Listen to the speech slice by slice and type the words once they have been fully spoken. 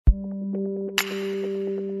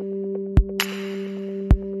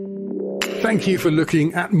Thank you for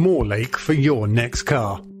looking at Moorlake for your next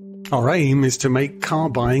car. Our aim is to make car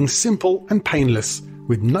buying simple and painless,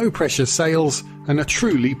 with no pressure sales and a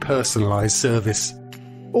truly personalised service.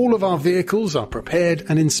 All of our vehicles are prepared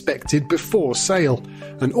and inspected before sale,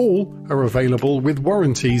 and all are available with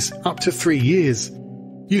warranties up to 3 years.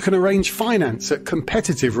 You can arrange finance at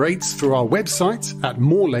competitive rates through our website at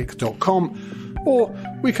moorlake.com, or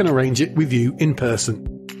we can arrange it with you in person.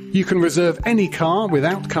 You can reserve any car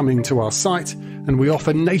without coming to our site, and we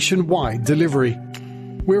offer nationwide delivery.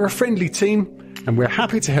 We're a friendly team, and we're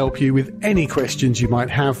happy to help you with any questions you might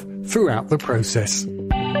have throughout the process.